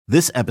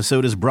This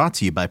episode is brought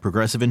to you by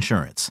Progressive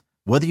Insurance.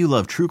 Whether you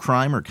love true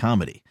crime or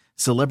comedy,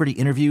 celebrity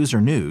interviews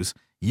or news,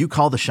 you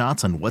call the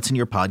shots on what's in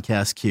your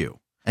podcast queue.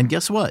 And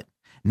guess what?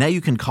 Now you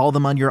can call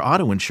them on your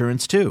auto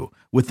insurance too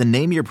with the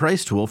Name Your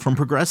Price tool from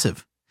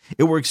Progressive.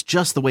 It works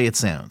just the way it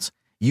sounds.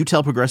 You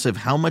tell Progressive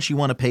how much you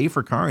want to pay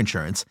for car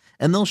insurance,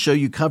 and they'll show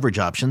you coverage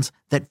options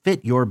that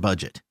fit your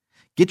budget.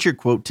 Get your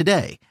quote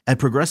today at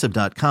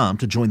Progressive.com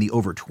to join the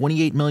over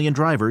 28 million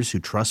drivers who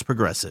trust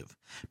Progressive.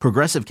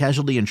 Progressive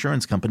Casualty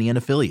Insurance Company and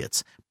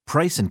Affiliates.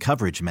 Price and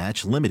coverage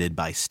match limited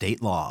by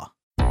state law.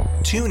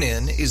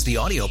 TuneIn is the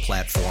audio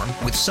platform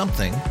with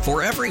something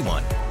for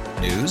everyone.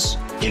 News.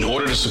 In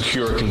order to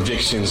secure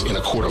convictions in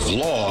a court of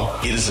law,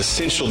 it is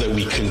essential that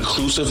we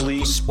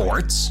conclusively.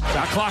 Sports.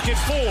 Got clock at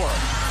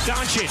 4.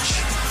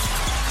 Doncic.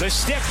 The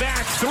step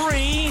back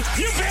 3.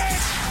 You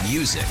bet.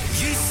 Music.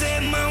 You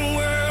set my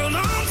world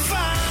on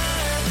fire.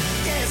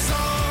 Yes,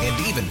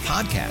 and even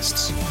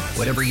podcasts.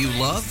 Whatever you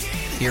love,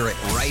 hear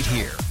it right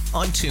here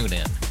on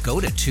TuneIn. Go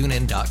to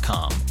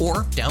TuneIn.com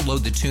or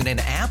download the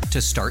TuneIn app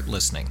to start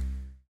listening.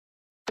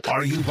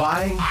 Are you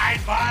buying?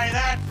 I'd buy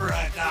that for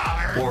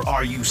 $1. Or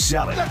are you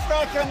selling? The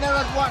baker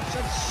never wants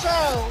it.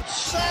 Sell.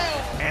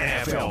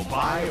 NFL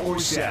buy or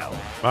sell.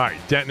 All right,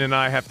 Denton and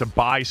I have to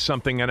buy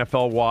something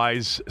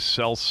NFL-wise,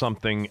 sell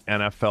something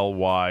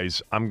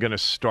NFL-wise. I'm going to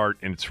start,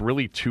 and it's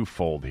really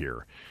twofold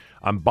here.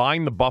 I'm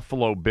buying the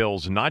Buffalo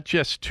Bills not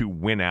just to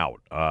win out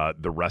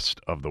the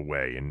rest of the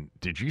way. And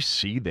did you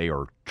see they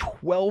are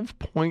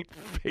 12-point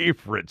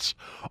favorites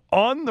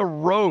on the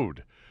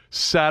road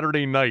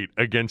Saturday night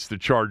against the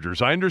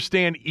Chargers? I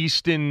understand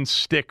Easton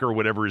Stick or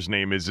whatever his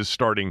name is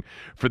starting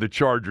for the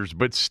Chargers,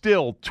 but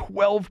still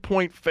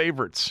 12-point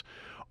favorites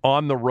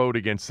on the road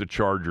against the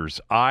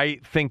Chargers. I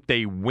think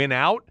they win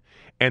out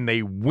and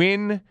they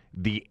win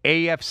the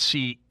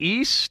AFC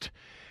East.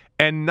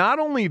 And not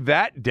only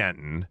that,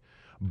 Denton,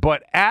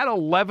 but at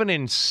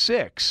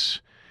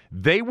 11-6,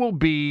 they will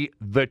be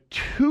the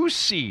 2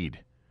 seed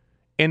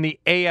in the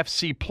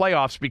AFC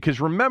playoffs because,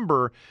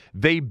 remember,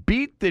 they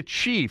beat the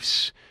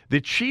Chiefs.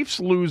 The Chiefs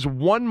lose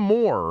one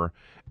more,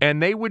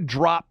 and they would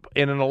drop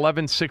in an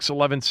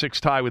 11-6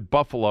 tie with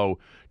Buffalo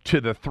to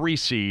the 3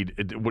 seed,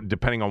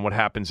 depending on what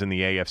happens in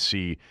the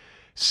AFC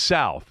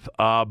South.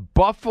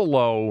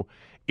 Buffalo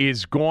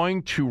is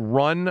going to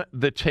run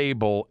the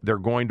table. They're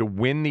going to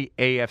win the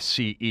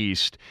AFC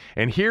East.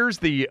 And here's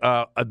the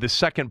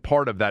second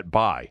part of that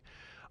buy.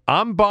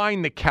 I'm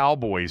buying the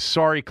Cowboys.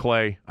 Sorry,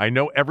 Clay. I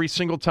know every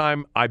single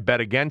time I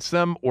bet against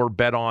them or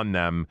bet on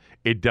them,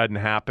 it doesn't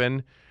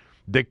happen.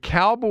 The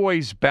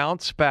Cowboys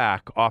bounce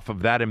back off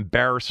of that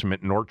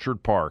embarrassment in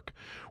Orchard Park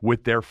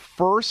with their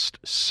first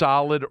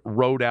solid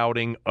road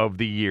outing of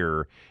the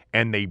year,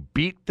 and they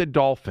beat the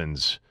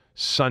Dolphins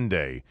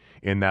Sunday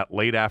in that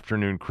late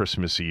afternoon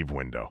Christmas Eve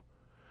window.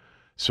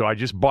 So I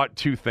just bought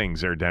 2 things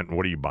there, Denton.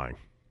 What are you buying?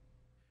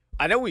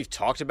 I know we've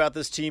talked about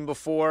this team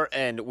before,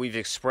 and we've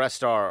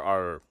expressed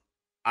our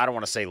I don't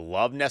want to say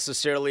love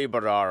necessarily,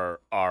 but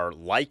our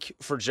like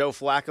for Joe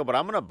Flacco. But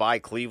I'm going to buy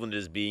Cleveland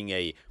as being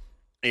a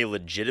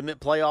legitimate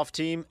playoff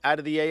team out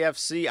of the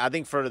AFC. I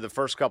think for the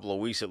first couple of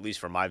weeks, at least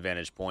from my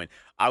vantage point,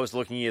 I was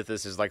looking at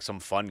this as like some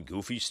fun,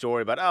 goofy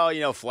story about,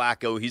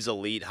 Flacco, he's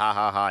elite, ha,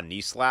 ha, ha,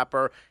 knee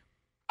slapper.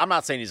 I'm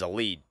not saying he's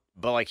elite,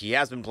 but like he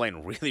has been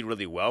playing really,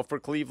 really well for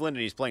Cleveland,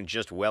 and he's playing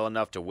just well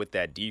enough to, with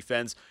that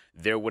defense,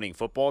 they're winning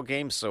football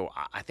games. So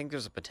I think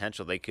there's a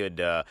potential they could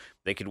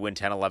win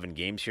 10, 11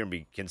 games here and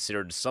be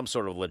considered some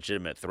sort of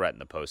legitimate threat in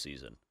the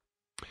postseason.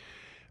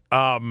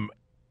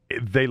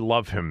 They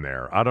love him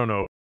there. I don't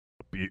know.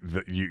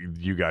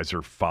 You guys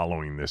are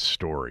following this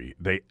story.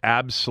 They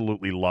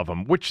absolutely love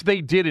him, which they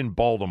did in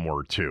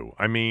Baltimore too.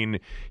 I mean,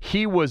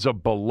 he was a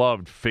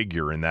beloved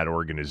figure in that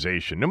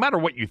organization, no matter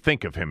what you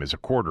think of him as a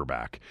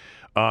quarterback.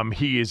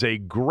 He is a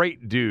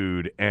great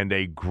dude and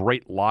a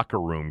great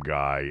locker room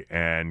guy,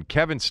 and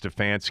Kevin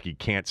Stefanski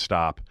can't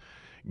stop,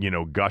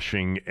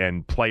 gushing,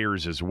 and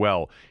players as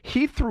well.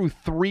 He threw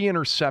 3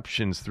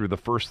 interceptions through the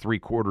first 3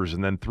 quarters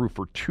and then threw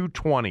for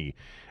 220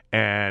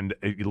 and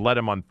led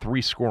him on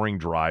 3 scoring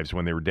drives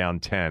when they were down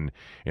 10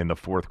 in the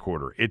fourth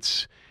quarter.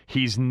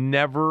 He's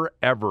never,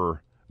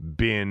 ever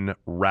been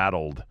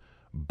rattled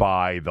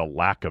by the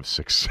lack of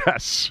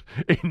success.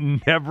 It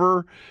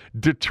never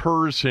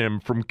deters him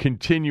from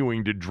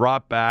continuing to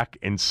drop back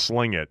and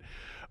sling it,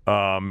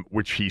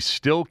 which he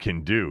still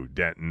can do,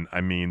 Denton. I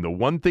mean, the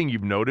one thing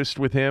you've noticed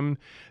with him,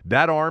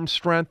 that arm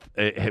strength,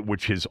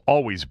 which has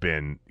always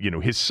been,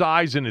 his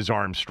size and his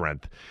arm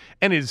strength,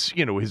 and his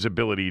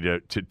ability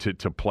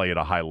to play at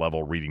a high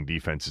level, reading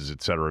defenses,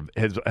 et cetera,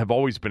 have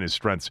always been his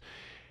strengths.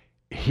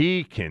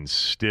 He can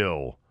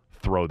still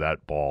throw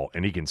that ball,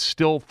 and he can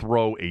still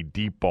throw a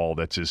deep ball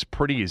that's as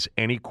pretty as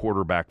any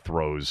quarterback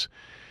throws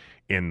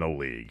in the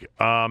league.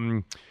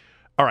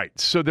 All right,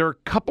 so there are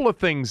a couple of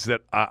things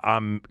that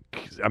I'm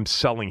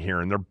selling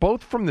here, and they're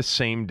both from the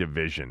same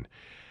division.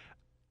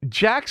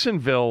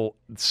 Jacksonville,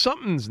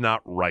 something's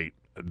not right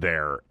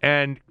there,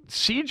 and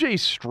C.J.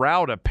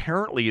 Stroud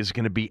apparently is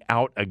going to be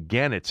out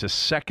again. It's a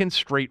second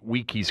straight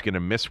week he's going to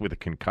miss with a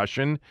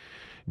concussion.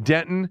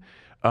 Denton,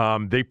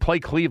 They play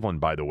Cleveland,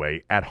 by the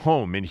way, at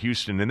home in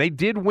Houston, and they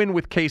did win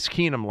with Case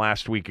Keenum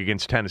last week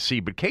against Tennessee,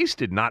 but Case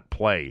did not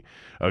play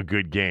a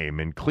good game,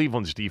 and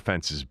Cleveland's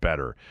defense is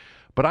better.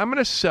 But I'm going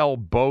to sell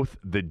both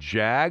the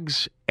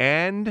Jags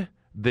and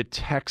the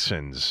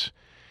Texans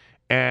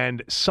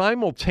and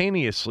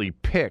simultaneously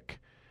pick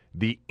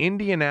the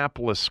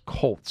Indianapolis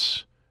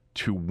Colts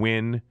to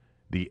win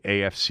the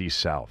AFC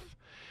South.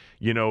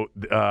 You know,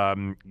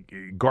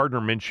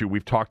 Gardner Minshew,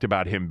 we've talked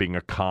about him being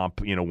a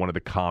comp, one of the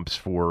comps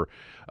for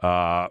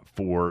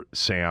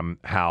Sam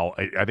Howell.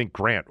 I think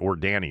Grant or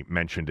Danny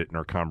mentioned it in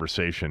our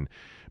conversation.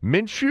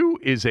 Minshew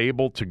is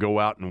able to go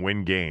out and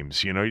win games.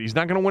 He's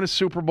not going to win a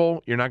Super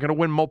Bowl. You're not going to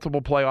win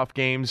multiple playoff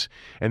games.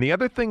 And the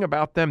other thing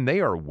about them, they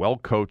are well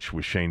coached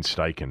with Shane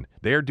Steichen.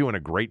 They are doing a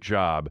great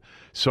job.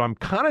 So I'm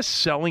kind of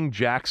selling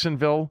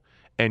Jacksonville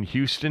and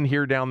Houston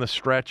here down the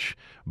stretch,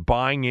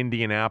 buying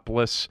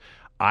Indianapolis.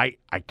 I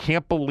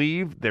can't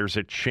believe there's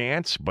a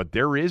chance, but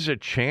there is a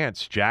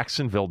chance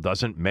Jacksonville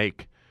doesn't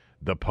make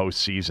the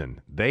postseason.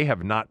 They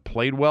have not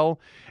played well,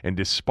 and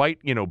despite,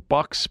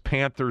 Bucks,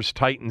 Panthers,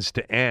 Titans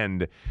to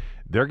end,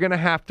 they're going to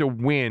have to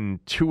win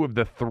 2 of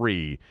the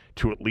 3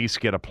 to at least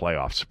get a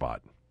playoff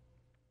spot.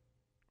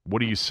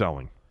 What are you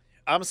selling?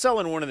 I'm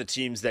selling one of the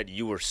teams that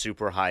you were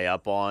super high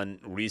up on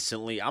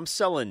recently. I'm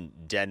selling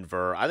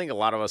Denver. I think a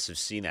lot of us have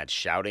seen that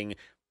shouting.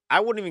 I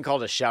wouldn't even call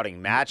it a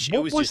shouting match. It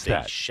was just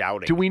a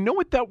shouting. Do we know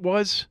what that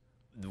was?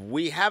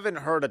 We haven't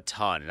heard a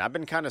ton, and I've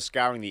been kind of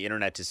scouring the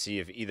internet to see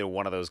if either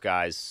one of those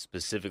guys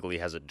specifically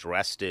has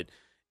addressed it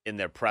in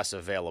their press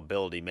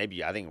availability.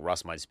 Maybe I think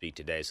Russ might speak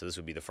today, so this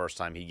would be the first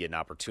time he'd get an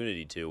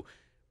opportunity to.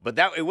 But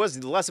it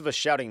was less of a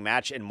shouting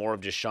match and more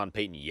of just Sean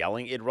Payton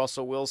yelling at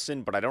Russell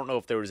Wilson, but I don't know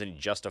if there was any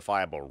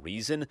justifiable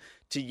reason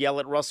to yell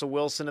at Russell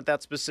Wilson at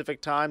that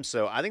specific time,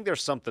 so I think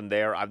there's something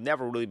there. I've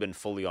never really been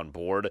fully on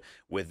board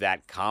with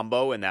that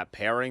combo and that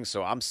pairing,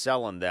 so I'm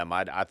selling them.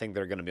 I think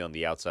they're going to be on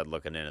the outside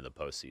looking into the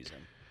postseason.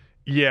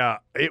 Yeah,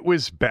 it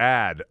was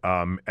bad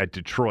at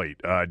Detroit.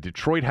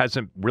 Detroit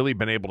hasn't really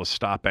been able to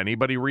stop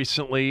anybody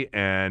recently,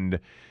 and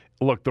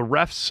look, the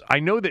refs, I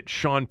know that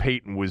Sean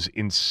Payton was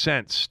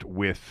incensed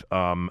with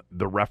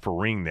the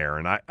refereeing there,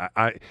 and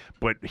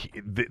but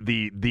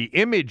the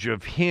image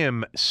of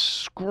him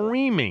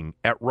screaming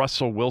at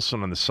Russell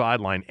Wilson on the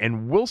sideline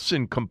and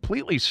Wilson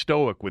completely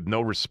stoic with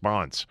no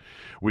response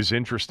was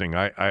interesting.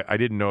 I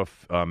didn't know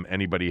if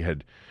anybody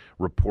had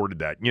reported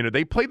that.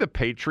 They play the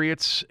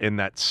Patriots in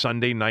that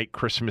Sunday night,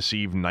 Christmas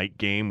Eve night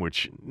game,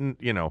 which,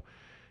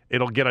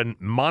 it'll get a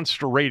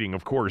monster rating,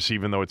 of course,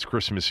 even though it's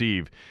Christmas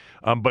Eve.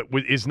 But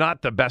is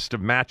not the best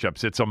of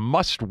matchups. It's a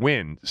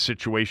must-win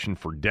situation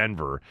for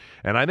Denver.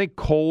 And I think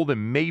cold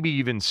and maybe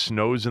even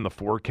snows in the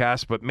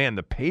forecast. But, man,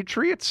 the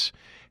Patriots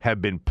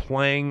have been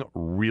playing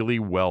really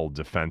well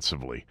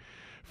defensively.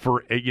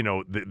 For,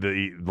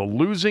 the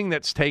losing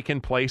that's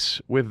taken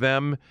place with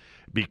them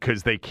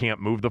because they can't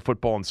move the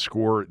football and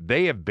score,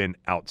 they have been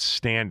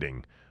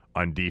outstanding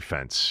on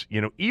defense.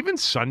 Even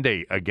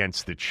Sunday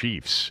against the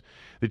Chiefs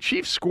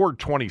scored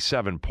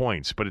 27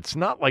 points, but it's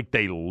not like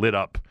they lit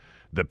up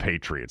the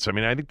Patriots. I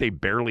mean, I think they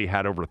barely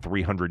had over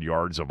 300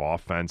 yards of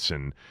offense,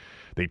 and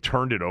they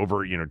turned it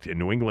over.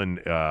 New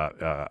England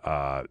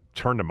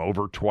turned them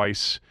over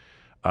twice.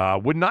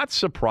 Would not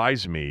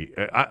surprise me.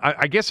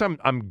 I guess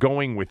I'm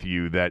going with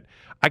you that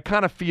I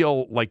kind of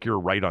feel like you're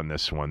right on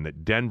this one,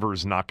 that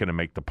Denver's not going to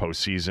make the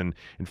postseason.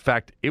 In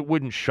fact, it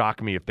wouldn't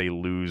shock me if they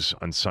lose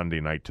on Sunday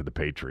night to the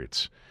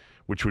Patriots,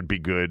 which would be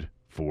good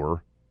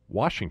for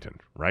Washington,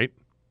 right?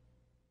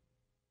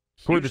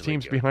 Who are the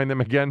teams behind them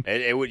again?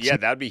 It would, yeah,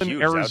 that'd be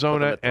huge.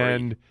 Arizona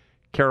and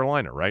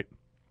Carolina, right?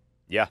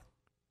 Yeah.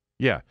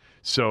 Yeah.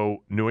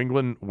 So New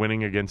England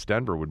winning against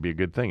Denver would be a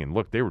good thing. And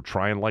look, they were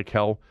trying like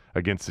hell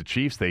against the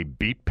Chiefs. They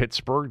beat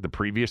Pittsburgh the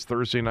previous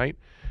Thursday night.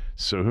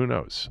 So who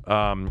knows?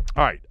 All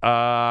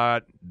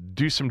right.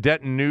 Do some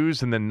Denton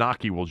news, and then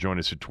Naki will join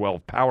us at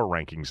 12. Power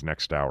rankings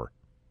next hour.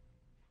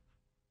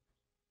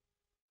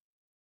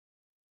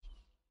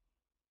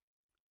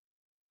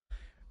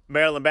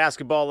 Maryland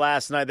basketball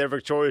last night. They're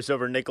victorious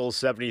over Nichols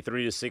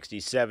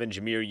 73-67.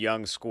 Jameer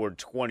Young scored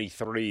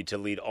 23 to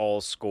lead all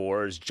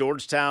scorers.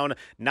 Georgetown,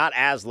 not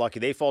as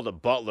lucky. They fall to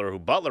Butler, who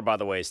Butler, by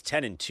the way, is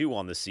 10-2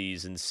 on the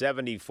season,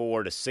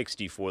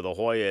 74-64. The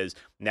Hoyas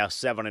now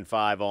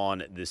 7-5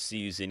 on the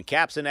season.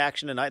 Caps in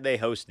action tonight. They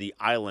host the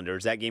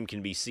Islanders. That game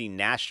can be seen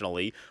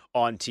nationally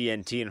on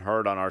TNT and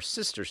heard on our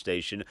sister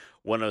station,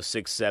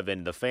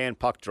 106.7 The Fan.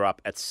 Puck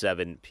drop at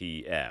 7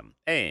 p.m.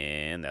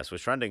 And that's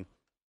what's trending.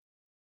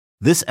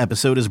 This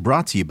episode is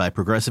brought to you by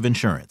Progressive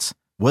Insurance.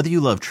 Whether you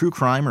love true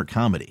crime or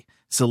comedy,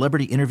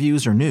 celebrity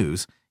interviews or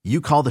news, you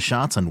call the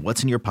shots on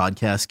what's in your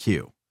podcast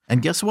queue.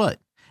 And guess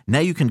what? Now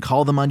you can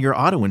call them on your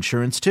auto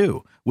insurance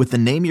too with the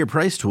Name Your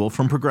Price tool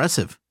from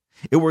Progressive.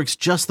 It works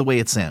just the way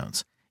it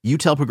sounds. You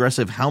tell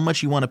Progressive how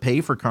much you want to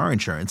pay for car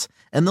insurance,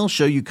 and they'll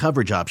show you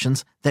coverage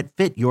options that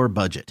fit your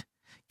budget.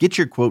 Get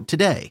your quote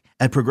today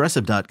at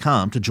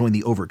Progressive.com to join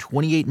the over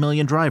 28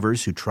 million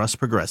drivers who trust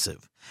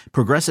Progressive.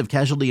 Progressive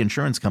Casualty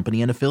Insurance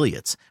Company and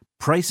Affiliates.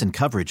 Price and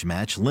coverage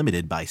match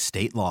limited by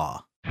state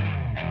law.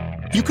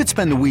 You could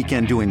spend the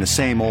weekend doing the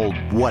same old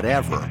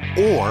whatever,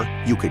 or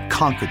you could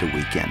conquer the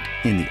weekend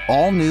in the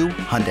all-new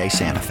Hyundai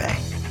Santa Fe.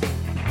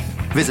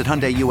 Visit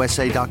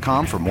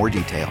HyundaiUSA.com for more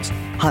details.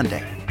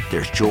 Hyundai,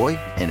 there's joy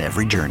in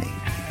every journey.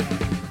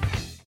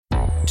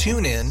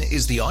 TuneIn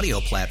is the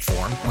audio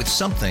platform with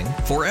something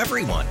for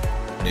everyone.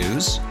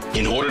 News.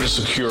 In order to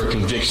secure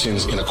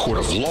convictions in a court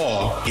of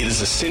law, it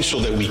is essential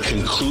that we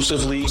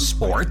conclusively.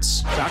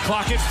 Sports. Shot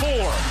clock at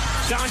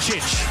 4.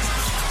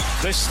 Doncic.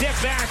 The step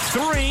back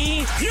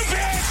 3. You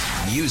bet.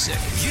 Music.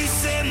 You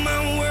set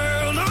my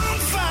world on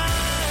fire.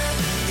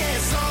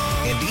 Yes,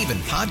 and even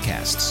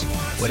podcasts.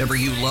 Whatever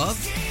you love,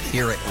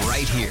 hear it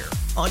right here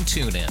on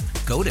TuneIn.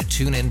 Go to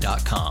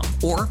TuneIn.com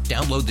or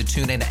download the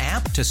TuneIn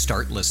app to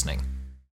start listening.